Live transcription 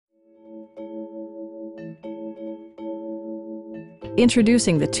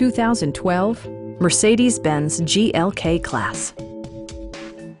Introducing the 2012 Mercedes-Benz GLK-Class.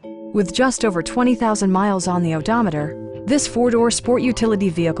 With just over 20,000 miles on the odometer, this four-door sport utility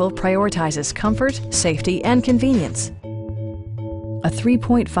vehicle prioritizes comfort, safety, and convenience. A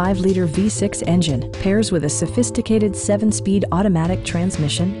 3.5-liter V6 engine pairs with a sophisticated 7-speed automatic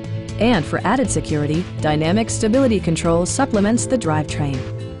transmission, and for added security, dynamic stability control supplements the drivetrain.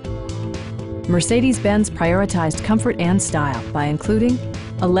 Mercedes-Benz prioritized comfort and style by including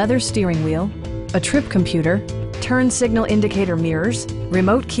a leather steering wheel, a trip computer, turn signal indicator mirrors,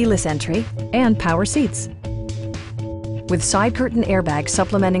 remote keyless entry, and power seats. With side curtain airbags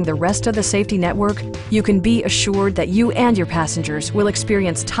supplementing the rest of the safety network, you can be assured that you and your passengers will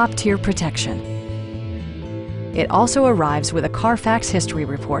experience top-tier protection. It also arrives with a Carfax history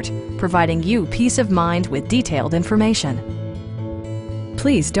report, providing you peace of mind with detailed information.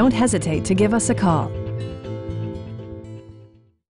 Please don't hesitate to give us a call.